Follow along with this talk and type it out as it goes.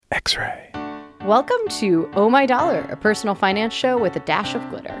X-Ray. Welcome to Oh My Dollar, a personal finance show with a dash of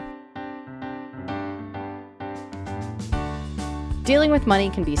glitter. Dealing with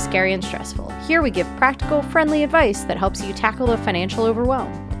money can be scary and stressful. Here we give practical, friendly advice that helps you tackle the financial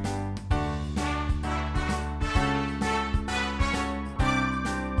overwhelm.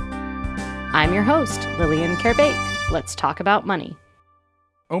 I'm your host, Lillian Kerbake. Let's talk about money.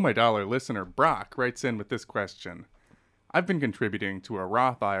 Oh My Dollar listener Brock writes in with this question. I've been contributing to a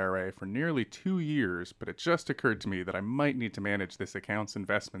Roth IRA for nearly 2 years, but it just occurred to me that I might need to manage this account's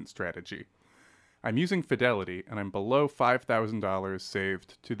investment strategy. I'm using Fidelity, and I'm below $5,000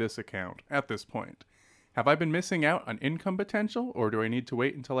 saved to this account at this point. Have I been missing out on income potential, or do I need to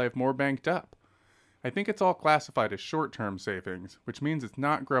wait until I have more banked up? I think it's all classified as short-term savings, which means it's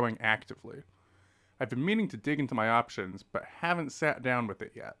not growing actively. I've been meaning to dig into my options, but haven't sat down with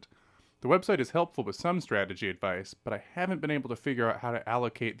it yet. The website is helpful with some strategy advice, but I haven't been able to figure out how to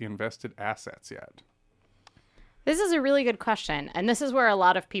allocate the invested assets yet. This is a really good question, and this is where a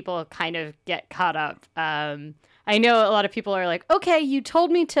lot of people kind of get caught up. I know a lot of people are like, okay, you told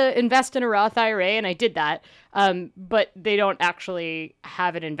me to invest in a Roth IRA, and I did that, but they don't actually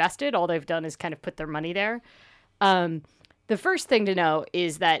have it invested. All they've done is kind of put their money there. The first thing to know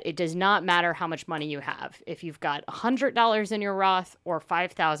is that it does not matter how much money you have. If you've got $100 in your Roth or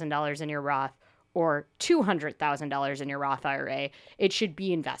 $5,000 in your Roth or $200,000 in your Roth IRA, it should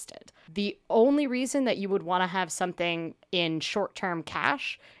be invested. The only reason that you would want to have something in short-term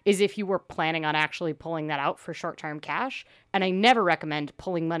cash is if you were planning on actually pulling that out for short-term cash. And I never recommend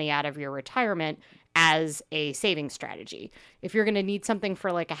pulling money out of your retirement as a saving strategy. If you're going to need something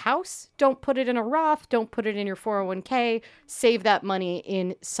for like a house, don't put it in a Roth, don't put it in your 401k, save that money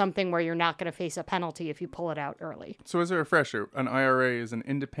in something where you're not going to face a penalty if you pull it out early. So as a refresher, an IRA is an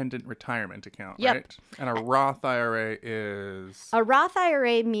independent retirement account, Yep. right? And a Roth IRA is... A Roth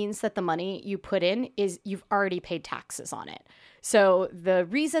IRA means that the money you put in is you've already paid taxes on it. So the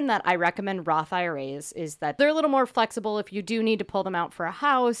reason that I recommend Roth IRAs is that they're a little more flexible. If you do need to pull them out for a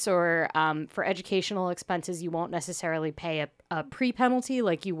house or for educational expenses, you won't necessarily pay a pre-penalty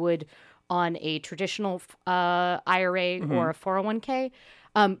like you would on a traditional IRA or a 401k.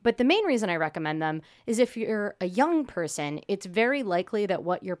 But the main reason I recommend them is if you're a young person, it's very likely that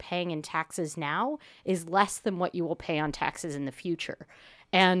what you're paying in taxes now is less than what you will pay on taxes in the future.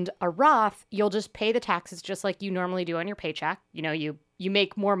 And a Roth, you'll just pay the taxes just like you normally do on your paycheck. You know, you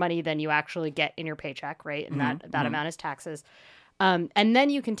make more money than you actually get in your paycheck, right? And that amount is taxes. And then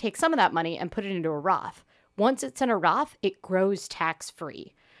you can take some of that money and put it into a Roth. Once it's in a Roth, it grows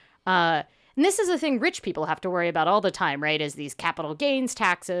tax-free. And this is a thing rich people have to worry about all the time, right? Is these capital gains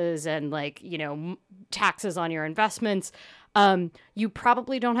taxes and taxes on your investments. You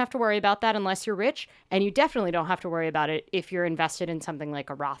probably don't have to worry about that unless you're rich. And you definitely don't have to worry about it if you're invested in something like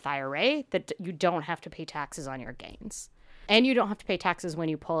a Roth IRA, that you don't have to pay taxes on your gains. And you don't have to pay taxes when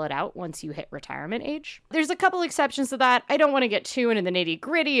you pull it out once you hit retirement age. There's a couple exceptions to that. I don't want to get too into the nitty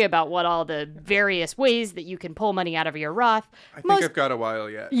gritty about what all the various ways that you can pull money out of your Roth. I think I've got a while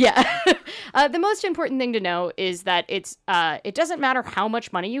yet. Yeah. The most important thing to know is that it doesn't matter how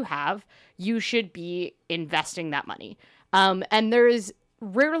much money you have, you should be investing that money. And there is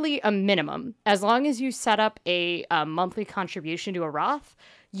rarely a minimum. As long as you set up a monthly contribution to a Roth,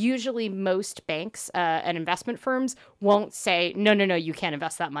 usually most banks and investment firms won't say, no, you can't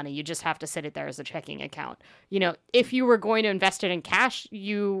invest that money. You just have to sit it there as a checking account. You know, if you were going to invest it in cash,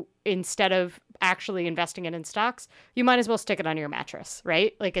 instead of actually investing it in stocks, you might as well stick it under your mattress,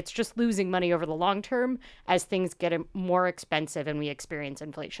 right? Like it's just losing money over the long term as things get more expensive and we experience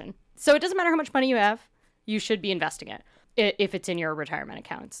inflation. So it doesn't matter how much money you have, you should be investing it if it's in your retirement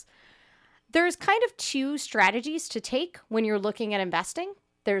accounts. There's kind of two strategies to take when you're looking at investing.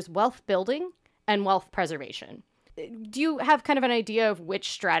 There's wealth building and wealth preservation. Do you have kind of an idea of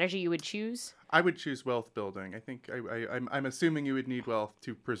which strategy you would choose? I would choose wealth building. I think I'm assuming you would need wealth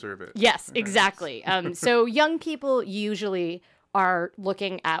to preserve it. Yes, exactly. So young people usually are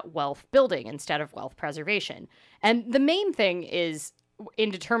looking at wealth building instead of wealth preservation. And the main thing is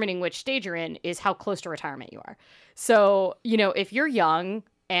in determining which stage you're in is how close to retirement you are. So, if you're young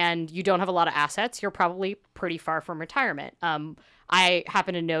and you don't have a lot of assets, you're probably pretty far from retirement. I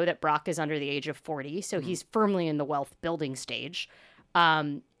happen to know that Brock is under the age of 40, so he's firmly in the wealth building stage.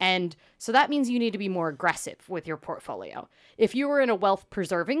 And And so that means you need to be more aggressive with your portfolio. If you were in a wealth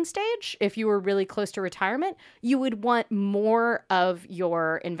preserving stage, if you were really close to retirement, you would want more of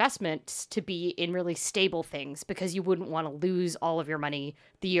your investments to be in really stable things because you wouldn't want to lose all of your money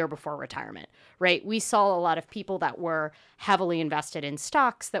the year before retirement, right? We saw a lot of people that were heavily invested in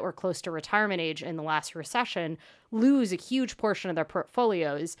stocks that were close to retirement age in the last recession lose a huge portion of their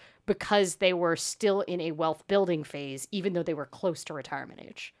portfolios because they were still in a wealth building phase, even though they were close to retirement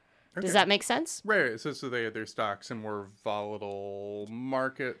age. Okay. Does that make sense? Right. So they had their stocks in more volatile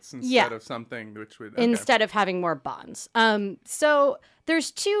markets instead of something which would... Okay. Instead of having more bonds. So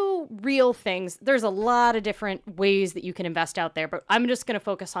there's two real things. There's a lot of different ways that you can invest out there, but I'm just going to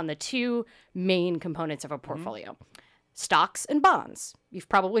focus on the two main components of a portfolio. Stocks and bonds. You've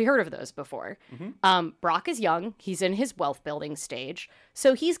probably heard of those before. Brock is young. He's in his wealth building stage.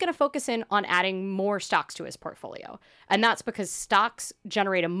 So he's going to focus in on adding more stocks to his portfolio. And that's because stocks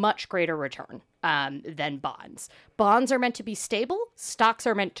generate a much greater return than bonds. Bonds are meant to be stable. Stocks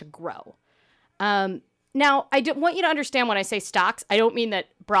are meant to grow. Now, I want you to understand when I say stocks, I don't mean that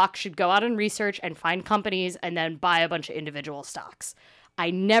Brock should go out and research and find companies and then buy a bunch of individual stocks. I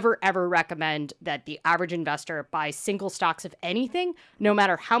never, ever recommend that the average investor buy single stocks of anything, no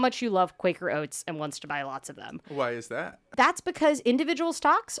matter how much you love Quaker Oats and wants to buy lots of them. Why is that? That's because individual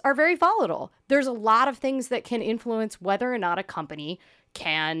stocks are very volatile. There's a lot of things that can influence whether or not a company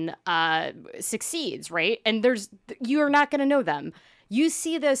can succeeds, right? And you're not going to know them. You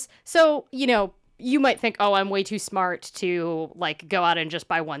see this. So, you might think, oh, I'm way too smart to go out and just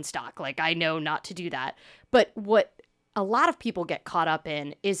buy one stock. I know not to do that. But what a lot of people get caught up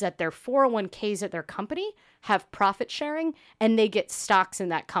in is that their 401ks at their company have profit sharing and they get stocks in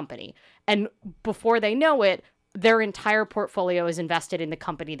that company. And before they know it, their entire portfolio is invested in the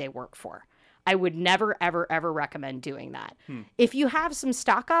company they work for. I would never, ever, ever recommend doing that. If you have some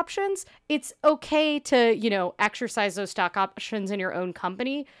stock options, it's okay to, exercise those stock options in your own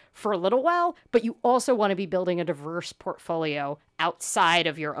company for a little while, but you also want to be building a diverse portfolio outside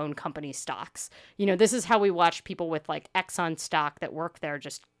of your own company stocks. This is how we watch people with Exxon stock that work there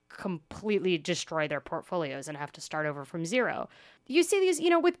just completely destroy their portfolios and have to start over from zero. You see these,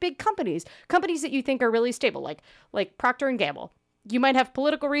 with big companies that you think are really stable, like Procter & Gamble. You might have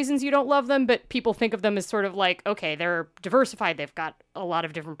political reasons you don't love them, but people think of them as sort of okay, they're diversified. They've got a lot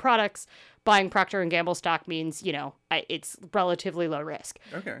of different products. Buying Procter & Gamble stock means, it's relatively low risk.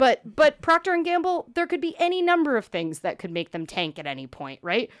 Okay. But Procter & Gamble, there could be any number of things that could make them tank at any point,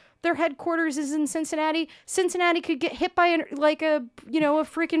 right? Their headquarters is in Cincinnati. Cincinnati could get hit by a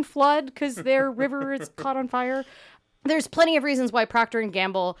freaking flood because their river is caught on fire. There's plenty of reasons why Procter &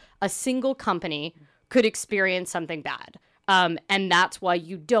 Gamble, a single company, could experience something bad. And that's why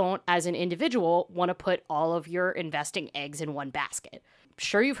you don't, as an individual, want to put all of your investing eggs in one basket.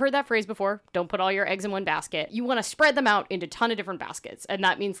 Sure, you've heard that phrase before. Don't put all your eggs in one basket. You want to spread them out into a ton of different baskets, and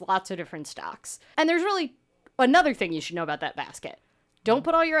that means lots of different stocks. And there's really another thing you should know about that basket. Don't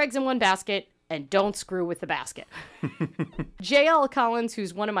put all your eggs in one basket, and don't screw with the basket. J.L. Collins,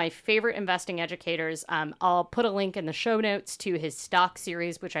 who's one of my favorite investing educators, I'll put a link in the show notes to his stock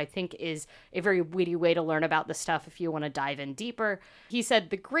series, which I think is a very witty way to learn about this stuff if you want to dive in deeper. He said,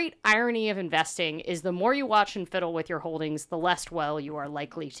 the great irony of investing is the more you watch and fiddle with your holdings, the less well you are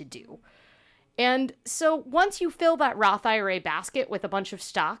likely to do. And so once you fill that Roth IRA basket with a bunch of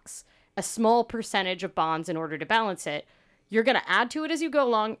stocks, a small percentage of bonds in order to balance it, you're going to add to it as you go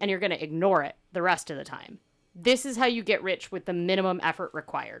along, and you're going to ignore it the rest of the time. This is how you get rich with the minimum effort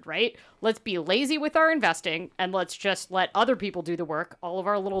required, right? Let's be lazy with our investing, and let's just let other people do the work. All of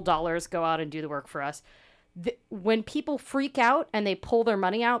our little dollars go out and do the work for us. When people freak out and they pull their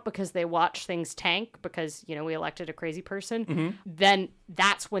money out because they watch things tank because, we elected a crazy person, then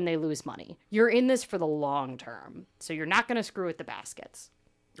that's when they lose money. You're in this for the long term, so you're not going to screw with the baskets.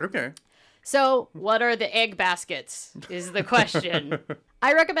 Okay. So, what are the egg baskets is the question.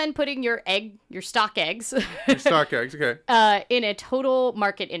 I recommend putting your stock eggs. Your stock eggs, okay. In a total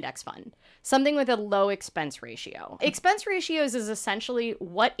market index fund. Something with a low expense ratio. Expense ratios is essentially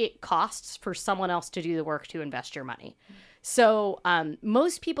what it costs for someone else to do the work to invest your money. So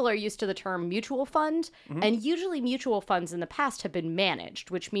most people are used to the term mutual fund, and usually mutual funds in the past have been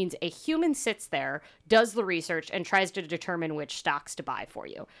managed, which means a human sits there, does the research, and tries to determine which stocks to buy for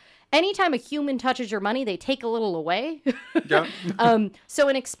you. Anytime a human touches your money, they take a little away. Yeah. So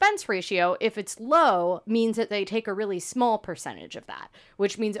an expense ratio, if it's low, means that they take a really small percentage of that,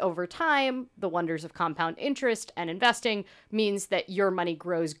 which means over time, the wonders of compound interest and investing means that your money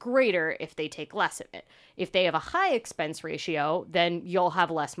grows greater if they take less of it. If they have a high expense ratio, then you'll have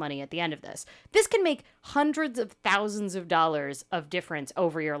less money at the end of this. This can make hundreds of thousands of dollars of difference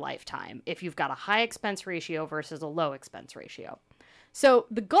over your lifetime if you've got a high expense ratio versus a low expense ratio. So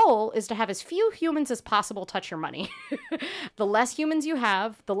the goal is to have as few humans as possible touch your money. The less humans you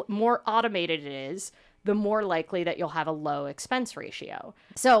have, the more automated it is, the more likely that you'll have a low expense ratio.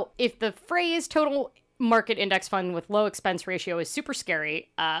 So if the phrase total market index fund with low expense ratio is super scary,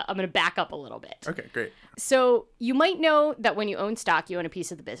 I'm going to back up a little bit. Okay, great. So you might know that when you own stock, you own a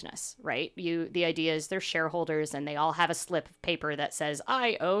piece of the business, right? The idea is they're shareholders and they all have a slip of paper that says,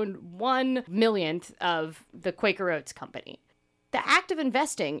 I own 1/1,000,000th of the Quaker Oats company. The act of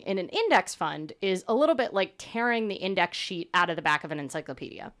investing in an index fund is a little bit like tearing the index sheet out of the back of an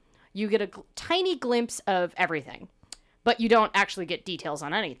encyclopedia. You get a tiny glimpse of everything, but you don't actually get details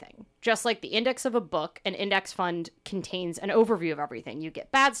on anything. Just like the index of a book, an index fund contains an overview of everything. You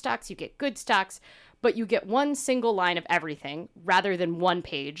get bad stocks, you get good stocks, but you get one single line of everything rather than one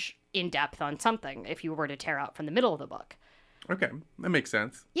page in depth on something if you were to tear out from the middle of the book. Okay, that makes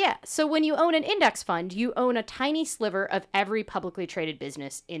sense. Yeah, so when you own an index fund, you own a tiny sliver of every publicly traded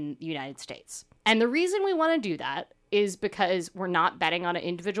business in the United States. And the reason we want to do that is because we're not betting on an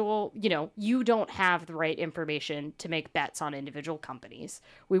individual, you don't have the right information to make bets on individual companies.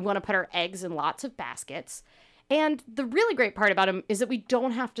 We want to put our eggs in lots of baskets. And the really great part about them is that we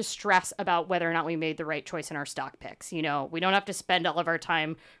don't have to stress about whether or not we made the right choice in our stock picks. We don't have to spend all of our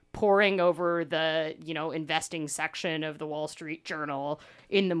time poring over the, investing section of the Wall Street Journal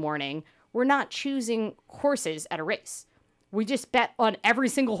in the morning. We're not choosing horses at a race. We just bet on every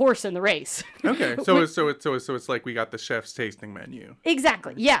single horse in the race. Okay, so it's like we got the chef's tasting menu.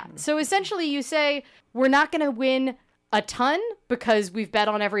 Exactly. Yeah. So essentially, you say we're not going to win a ton because we've bet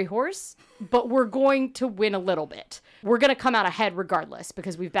on every horse, but we're going to win a little bit. We're going to come out ahead regardless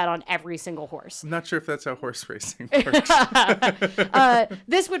because we've bet on every single horse. I'm not sure if that's how horse racing works.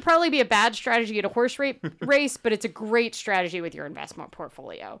 This would probably be a bad strategy at a horse race, but it's a great strategy with your investment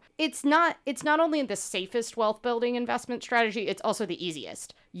portfolio. It's not only the safest wealth building investment strategy, it's also the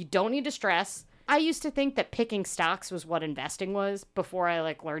easiest. You don't need to stress. I used to think that picking stocks was what investing was before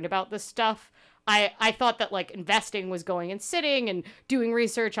I learned about this stuff. I thought that investing was going and sitting and doing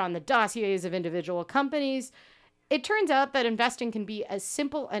research on the dossiers of individual companies. It turns out that investing can be as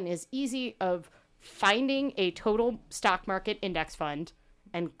simple and as easy of finding a total stock market index fund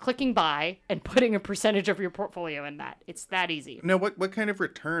and clicking buy and putting a percentage of your portfolio in that. It's that easy. Now, what kind of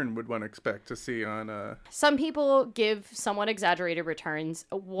return would one expect to see on Some people give somewhat exaggerated returns.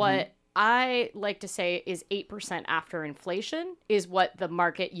 What I like to say is 8% after inflation is what the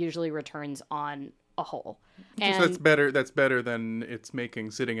market usually returns on a whole. And so that's better than it's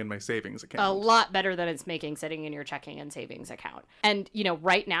making sitting in my savings account. A lot better than it's making sitting in your checking and savings account. And,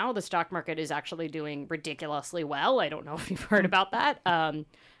 right now the stock market is actually doing ridiculously well. I don't know if you've heard about that.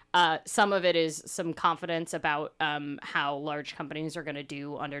 Some of it is some confidence about how large companies are going to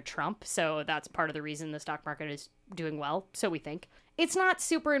do under Trump. So that's part of the reason the stock market is doing well. So we think. It's not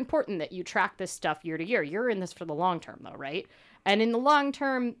super important that you track this stuff year to year. You're in this for the long term, though, right? And in the long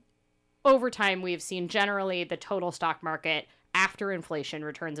term, over time, we've seen generally the total stock market after inflation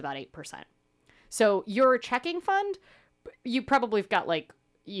returns about 8%. So your checking fund, you probably have got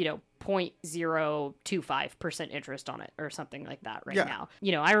 0.025% interest on it or something like that now.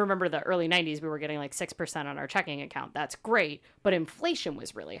 I remember the early 90s, we were getting 6% on our checking account. That's great. But inflation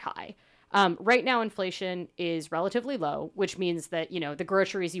was really high. Right now, inflation is relatively low, which means that, the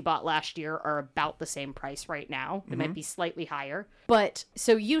groceries you bought last year are about the same price right now. It might be slightly higher. But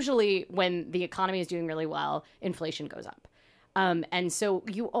so usually when the economy is doing really well, inflation goes up. And so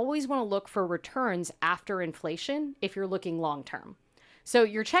you always want to look for returns after inflation if you're looking long term. So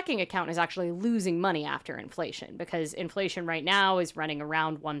your checking account is actually losing money after inflation because inflation right now is running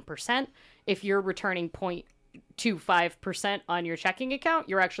around 1%. If you're returning 0.25% on your checking account,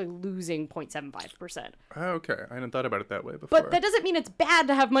 you're actually losing 0.75%. Oh, okay. I hadn't thought about it that way before. But that doesn't mean it's bad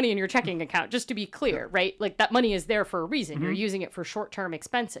to have money in your checking account, just to be clear, right? That money is there for a reason. You're using it for short-term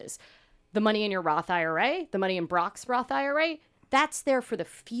expenses. The money in your Roth IRA, the money in Brock's Roth IRA, that's there for the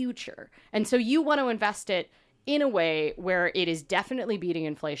future. And so you want to invest it in a way where it is definitely beating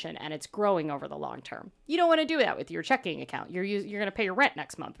inflation and it's growing over the long term. You don't want to do that with your checking account. You're going to pay your rent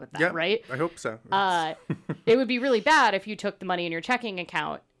next month with that, right? I hope so. It would be really bad if you took the money in your checking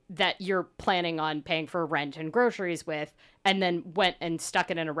account, that you're planning on paying for rent and groceries with, and then went and stuck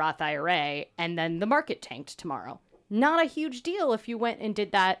it in a Roth IRA, and then the market tanked tomorrow. Not a huge deal if you went and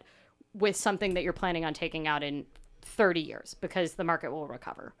did that with something that you're planning on taking out in 30 years, because the market will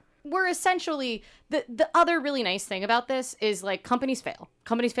recover. We're essentially, the other really nice thing about this is, like, companies fail.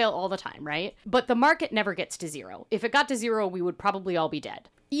 Companies fail all the time, right? But the market never gets to zero. If it got to zero, we would probably all be dead.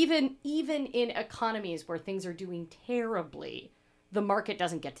 Even in economies where things are doing terribly, the market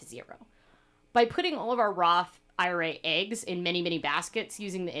doesn't get to zero. By putting all of our Roth IRA eggs in many, many baskets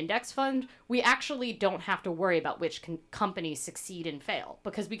using the index fund, we actually don't have to worry about which companies succeed and fail,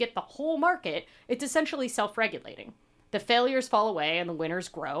 because we get the whole market. It's essentially self-regulating. The failures fall away and the winners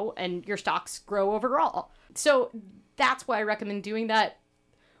grow, and your stocks grow overall. So that's why I recommend doing that.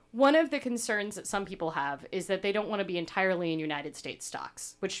 One of the concerns that some people have is that they don't want to be entirely in United States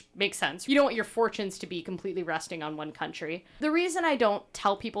stocks, which makes sense. You don't want your fortunes to be completely resting on one country. The reason I don't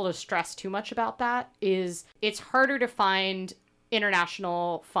tell people to stress too much about that is it's harder to find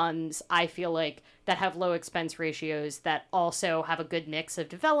international funds, I feel like, that have low expense ratios, that also have a good mix of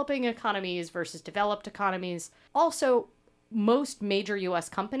developing economies versus developed economies. Also, most major US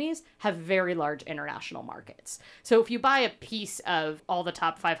companies have very large international markets. So if you buy a piece of all the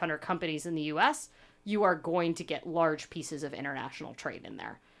top 500 companies in the US, you are going to get large pieces of international trade in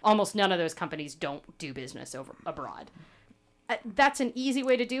there. Almost none of those companies don't do business abroad. That's an easy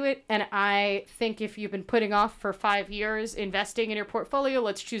way to do it, and I think if you've been putting off for 5 years investing in your portfolio,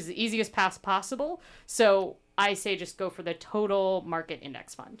 let's choose the easiest path possible. So I say just go for the total market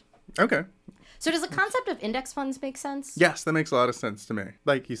index fund. Okay. So does the concept of index funds make sense? Yes, that makes a lot of sense to me.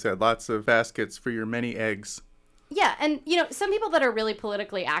 Like you said, lots of baskets for your many eggs. Yeah, and, you know, some people that are really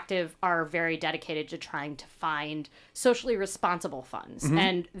politically active are very dedicated to trying to find socially responsible funds,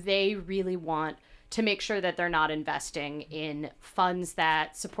 and they really want to make sure that they're not investing in funds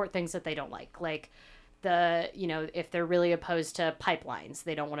that support things that they don't like if they're really opposed to pipelines,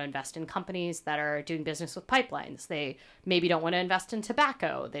 they don't want to invest in companies that are doing business with pipelines. They maybe don't want to invest in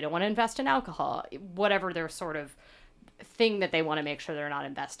tobacco. They don't want to invest in alcohol, whatever their sort of thing that they want to make sure they're not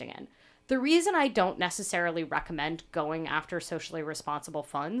investing in. The reason I don't necessarily recommend going after socially responsible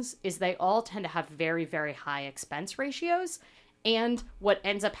funds is they all tend to have very, very high expense ratios. And what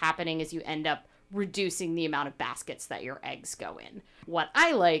ends up happening is you end up reducing the amount of baskets that your eggs go in. What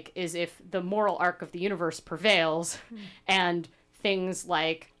I like is if the moral arc of the universe prevails and things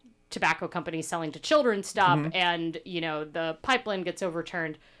like tobacco companies selling to children stop and, you know, the pipeline gets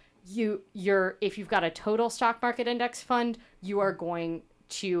overturned, if you've got a total stock market index fund, you are going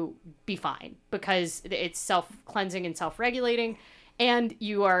to be fine because it's self-cleansing and self-regulating, and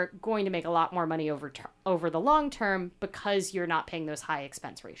you are going to make a lot more money over the long term because you're not paying those high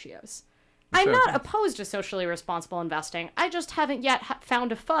expense ratios. I'm not opposed to socially responsible investing. I just haven't yet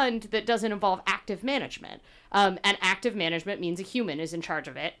found a fund that doesn't involve active management. And active management means a human is in charge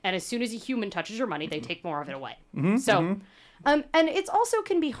of it. And as soon as a human touches your money, they take more of it away. And it's also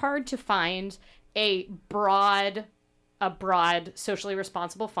can be hard to find a broad socially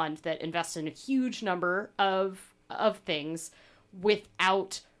responsible fund that invests in a huge number of things while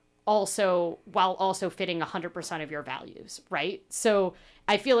also fitting 100% of your values, right? So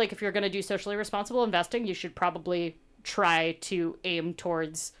I feel like if you're going to do socially responsible investing, you should probably try to aim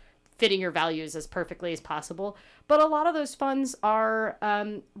towards fitting your values as perfectly as possible. But a lot of those funds are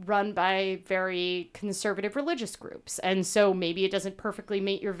run by very conservative religious groups. And so maybe it doesn't perfectly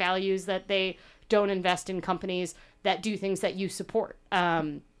meet your values that they don't invest in companies that do things that you support.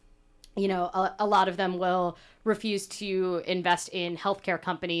 You know, a lot of them will refuse to invest in healthcare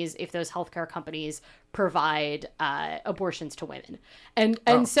companies if those healthcare companies provide abortions to women.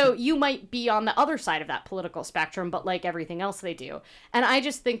 And so you might be on the other side of that political spectrum, but like everything else they do. And I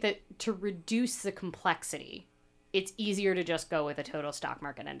just think that to reduce the complexity, it's easier to just go with a total stock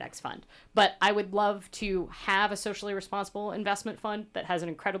market index fund. But I would love to have a socially responsible investment fund that has an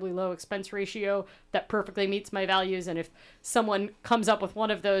incredibly low expense ratio that perfectly meets my values. And if someone comes up with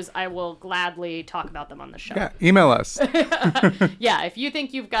one of those, I will gladly talk about them on the show. Yeah, email us. Yeah, if you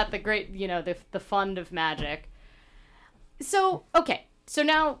think you've got the great, you know, the fund of magic. So, okay. So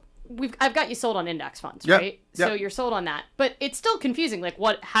now I've got you sold on index funds, right? Yep. So you're sold on that, but it's still confusing. Like,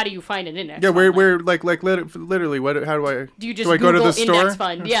 how do you find an index? Yeah, fund? where literally, what? How do I? Do you just I Google go to the store? Index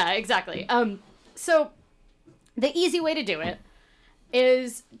fund? Yeah, exactly. So the easy way to do it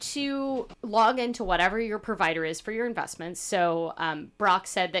is to log into whatever your provider is for your investments. So Brock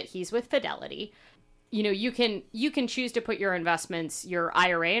said that he's with Fidelity. You know, you can choose to put your investments, your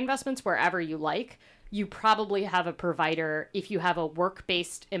IRA investments, wherever you like. you probably have a provider. If you have a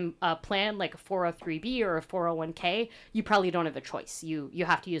work-based plan like a 403b or a 401k, you probably don't have a choice. You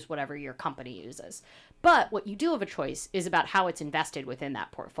have to use whatever your company uses. But what you do have a choice is about how it's invested within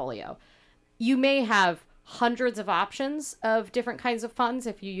that portfolio. You may have hundreds of options of different kinds of funds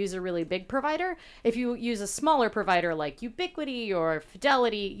if you use a really big provider. If you use a smaller provider like Ubiquity or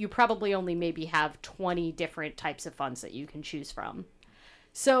Fidelity, you probably only maybe have 20 different types of funds that you can choose from.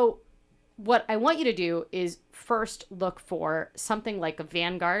 So what I want you to do is first look for something like a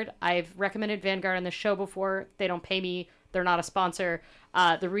Vanguard. I've recommended Vanguard on the show before. They don't pay me. They're not a sponsor.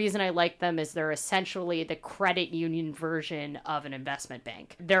 The reason I like them is they're essentially the credit union version of an investment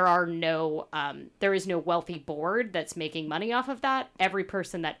bank. There is no wealthy board that's making money off of that. Every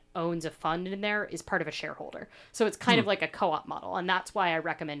person that owns a fund in there is part of a shareholder. So it's kind of like a co-op model, and that's why I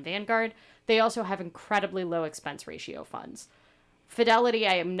recommend Vanguard. They also have incredibly low expense ratio funds. Fidelity,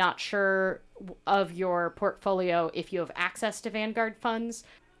 I am not sure of your portfolio if you have access to Vanguard funds,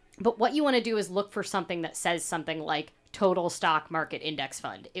 but what you want to do is look for something that says something like Total Stock Market Index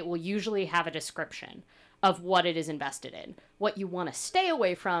Fund. It will usually have a description of what it is invested in. What you want to stay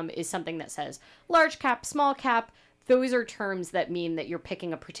away from is something that says large cap, small cap. Those are terms that mean that you're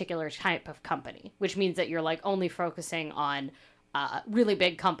picking a particular type of company, which means that you're like only focusing on really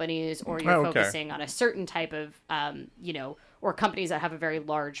big companies, or you're focusing on a certain type of, or companies that have a very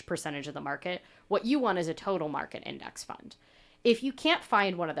large percentage of the market. What you want is a total market index fund. If you can't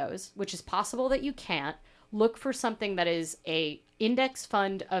find one of those, which is possible that you can't, look for something that is a index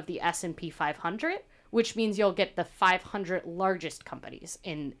fund of the S&P 500, which means you'll get the 500 largest companies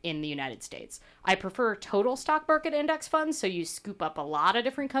in the United States. I prefer total stock market index funds, so you scoop up a lot of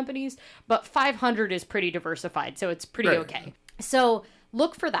different companies, but 500 is pretty diversified, so it's pretty okay. So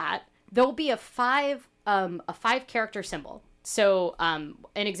look for that. There'll be a five character symbol. So an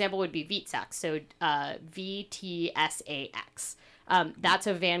example would be VTSAX, so VTSAX. That's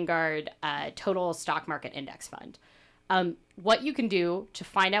a Vanguard total stock market index fund. What you can do to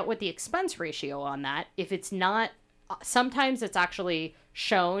find out what the expense ratio on that, if it's not, sometimes it's actually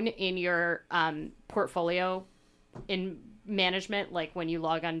shown in your portfolio in management, like when you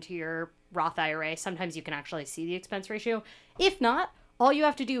log onto your Roth IRA, sometimes you can actually see the expense ratio. If not, all you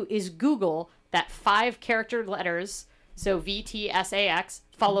have to do is Google that 5 character letters, so VTSAX,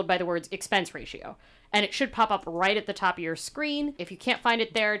 followed by the words expense ratio. And it should pop up right at the top of your screen. If you can't find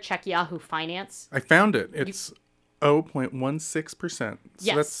it there, check Yahoo Finance. I found it. It's 0.16%. So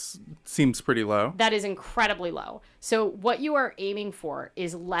yes. That seems pretty low. That is incredibly low. So what you are aiming for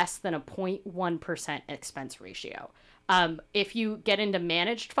is less than a 0.1% expense ratio. If you get into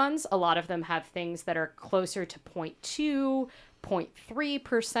managed funds, a lot of them have things that are closer to 0.2%,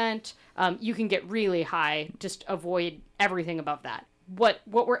 0.3%. You can get really high. Just avoid everything above that. What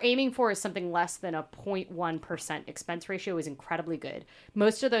we're aiming for is something less than a 0.1% expense ratio is incredibly good.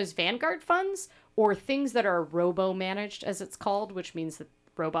 Most of those Vanguard funds, or things that are robo-managed, as it's called, which means that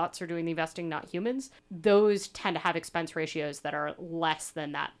robots are doing the investing, not humans, those tend to have expense ratios that are less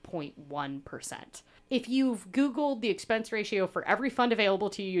than that 0.1%. If you've Googled the expense ratio for every fund available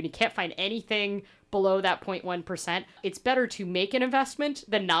to you and you can't find anything below that 0.1%, it's better to make an investment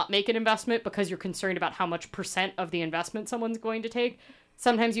than not make an investment because you're concerned about how much percent of the investment someone's going to take.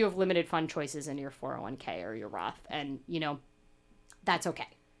 Sometimes you have limited fund choices in your 401k or your Roth, and, that's okay.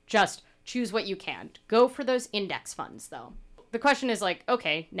 Just choose what you can. Go for those index funds, though. The question is like,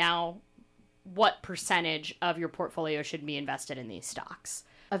 okay, now what percentage of your portfolio should be invested in these stocks?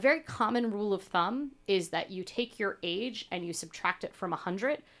 A very common rule of thumb is that you take your age and you subtract it from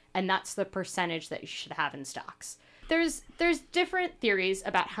 100, and that's the percentage that you should have in stocks. There's different theories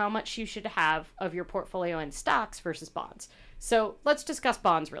about how much you should have of your portfolio in stocks versus bonds. So let's discuss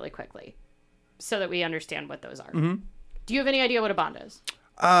bonds really quickly so that we understand what those are. Mm-hmm. Do you have any idea what a bond is?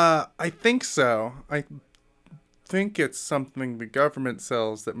 I think so. I think it's something the government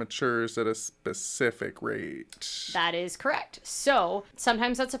sells that matures at a specific rate. That is correct. So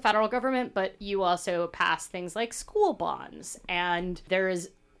sometimes that's a federal government, but you also pass things like school bonds, and there is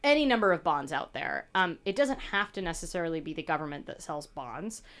any number of bonds out there. It doesn't have to necessarily be the government that sells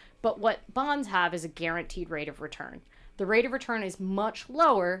bonds, but what bonds have is a guaranteed rate of return. The rate of return is much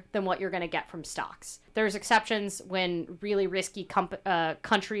lower than what you're going to get from stocks. There's exceptions when really risky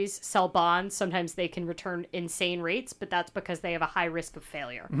countries sell bonds. Sometimes they can return insane rates, but that's because they have a high risk of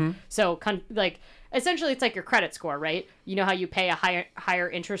failure. Mm-hmm. So, essentially, it's like your credit score, right? You know how you pay a higher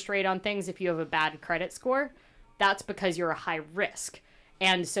interest rate on things if you have a bad credit score? That's because you're a high risk.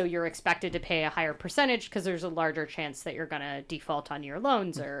 And so you're expected to pay a higher percentage because there's a larger chance that you're going to default on your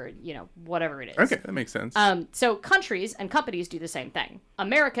loans or, whatever it is. Okay, that makes sense. So countries and companies do the same thing.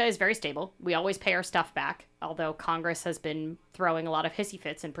 America is very stable. We always pay our stuff back, although Congress has been throwing a lot of hissy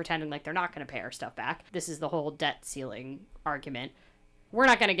fits and pretending like they're not going to pay our stuff back. This is the whole debt ceiling argument. We're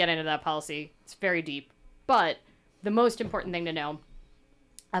not going to get into that policy. It's very deep. But the most important thing to know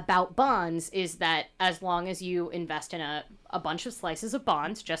about bonds is that as long as you invest in a bunch of slices of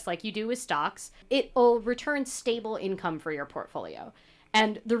bonds, just like you do with stocks, it will return stable income for your portfolio.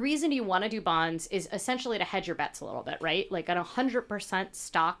 And the reason you want to do bonds is essentially to hedge your bets a little bit, right? Like an 100%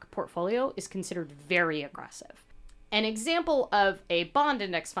 stock portfolio is considered very aggressive. An example of a bond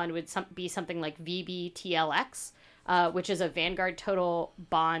index fund would be something like VBTLX, which is a Vanguard Total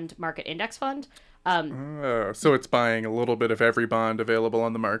Bond Market Index Fund. So it's buying a little bit of every bond available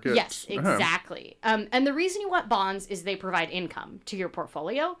on the market? Yes, exactly. And the reason you want bonds is they provide income to your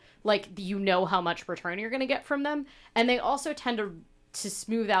portfolio. Like, you know how much return you're going to get from them. And they also tend to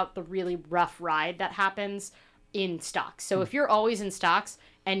smooth out the really rough ride that happens in stocks. So if you're always in stocks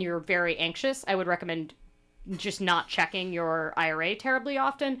and you're very anxious, I would recommend just not checking your IRA terribly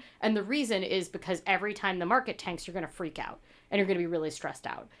often. And the reason is because every time the market tanks, you're going to freak out and you're going to be really stressed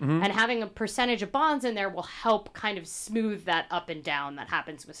out. And having a percentage of bonds in there will help kind of smooth that up and down that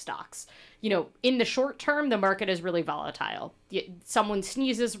happens with stocks. In the short term, the market is really volatile. Someone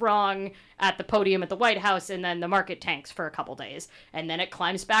sneezes wrong at the podium at the White House, and then the market tanks for a couple days. And then it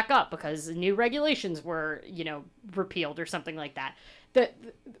climbs back up because new regulations were, repealed or something like that. The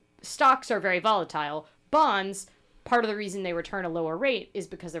stocks are very volatile. Bonds, part of the reason they return a lower rate is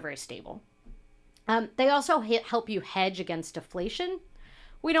because they're very stable. They also help you hedge against deflation.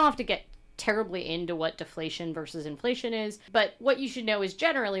 We don't have to get terribly into what deflation versus inflation is, but what you should know is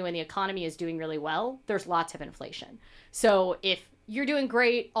generally when the economy is doing really well, there's lots of inflation. So if you're doing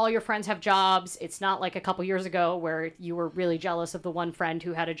great, all your friends have jobs, it's not like a couple years ago where you were really jealous of the one friend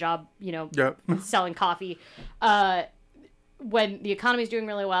who had a job, selling coffee. When the economy is doing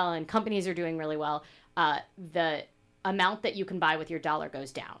really well and companies are doing really well, the amount that you can buy with your dollar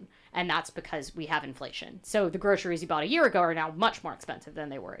goes down. And that's because we have inflation. So the groceries you bought a year ago are now much more expensive than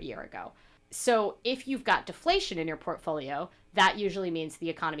they were a year ago. So if you've got deflation in your portfolio, that usually means the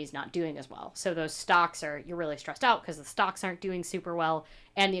economy's not doing as well. So those stocks you're really stressed out because the stocks aren't doing super well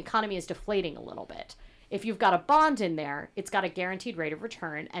and the economy is deflating a little bit. If you've got a bond in there, it's got a guaranteed rate of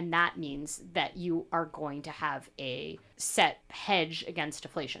return, and that means that you are going to have a set hedge against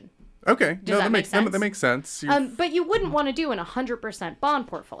deflation. Okay. Does that make sense? That makes sense. But you wouldn't want to do an 100% bond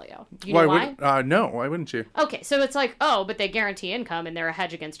portfolio. Do you know why? No, why wouldn't you? Okay, so it's like, but they guarantee income and they're a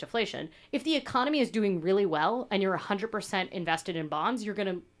hedge against deflation. If the economy is doing really well and you're 100% invested in bonds, you're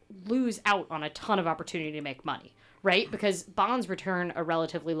going to lose out on a ton of opportunity to make money, right? Because bonds return a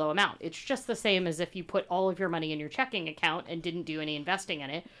relatively low amount. It's just the same as if you put all of your money in your checking account and didn't do any investing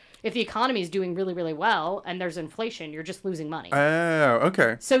in it. If the economy is doing really, really well and there's inflation, you're just losing money. Oh,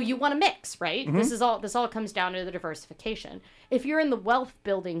 okay. So you want to mix, right? Mm-hmm. This all comes down to the diversification. If you're in the wealth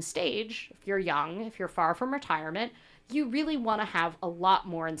building stage, if you're young, if you're far from retirement, you really want to have a lot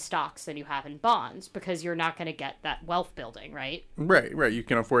more in stocks than you have in bonds because you're not going to get that wealth building, right? Right. You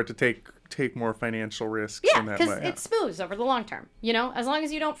can afford to take more financial risks in that way. Yeah, because it smooths over the long term. As long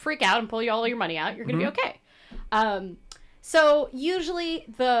as you don't freak out and pull all your money out, you're going to be okay. So usually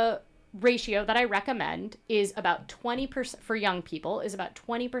the ratio that I recommend is about 20% for young people is about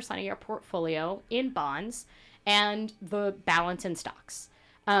 20% of your portfolio in bonds and the balance in stocks.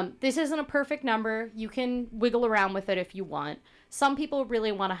 This isn't a perfect number. You can wiggle around with it if you want. Some people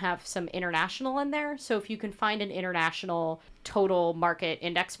really want to have some international in there. So if you can find an international total market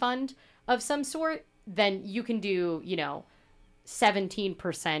index fund of some sort, then you can do,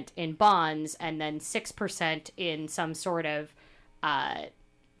 17% in bonds and then 6% in some sort of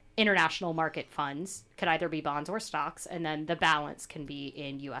international market funds. Could either be bonds or stocks, and then the balance can be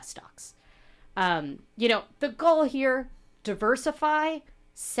in U.S. stocks. The goal here, diversify,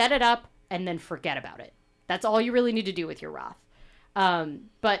 set it up, and then forget about it. That's all you really need to do with your Roth.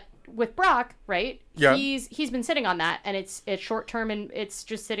 But with Brock, right? Yeah. He's been sitting on that, and it's short term, and it's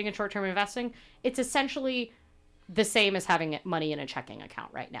just sitting in short term investing. It's essentially the same as having money in a checking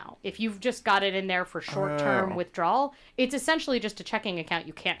account right now. If you've just got it in there for short-term withdrawal, it's essentially just a checking account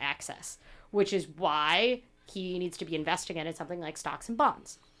you can't access, which is why he needs to be investing in something like stocks and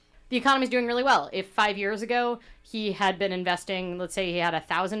bonds. The economy's doing really well. If 5 years ago he had been investing, let's say he had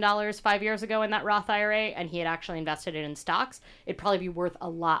 $1,000 5 years ago in that Roth IRA and he had actually invested it in stocks, it'd probably be worth a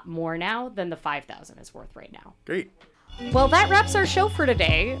lot more now than the $5,000 is worth right now. Great. Well, that wraps our show for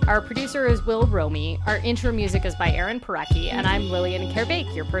today. Our producer is Will Romy. Our intro music is by Aaron Parecki, and I'm Lillian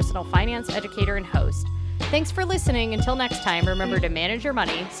Kerbake, your personal finance educator and host. Thanks for listening. Until next time, remember to manage your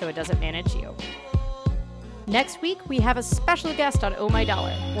money so it doesn't manage you. Next week, we have a special guest on Oh My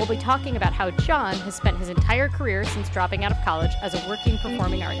Dollar. We'll be talking about how John has spent his entire career since dropping out of college as a working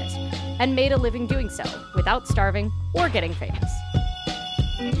performing artist and made a living doing so without starving or getting famous.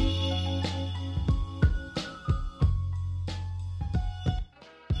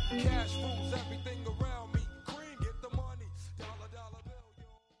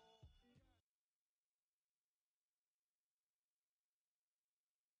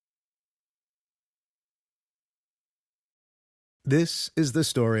 This is the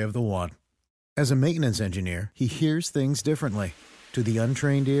story of the one. As a maintenance engineer, he hears things differently. To the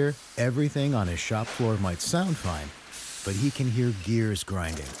untrained ear, everything on his shop floor might sound fine, but he can hear gears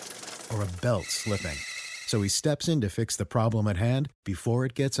grinding or a belt slipping. So he steps in to fix the problem at hand before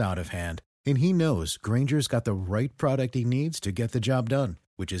it gets out of hand. And he knows Grainger's got the right product he needs to get the job done,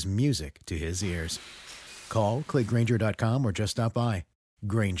 which is music to his ears. Call, click Grainger.com, or just stop by.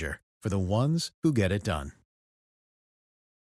 Grainger, for the ones who get it done.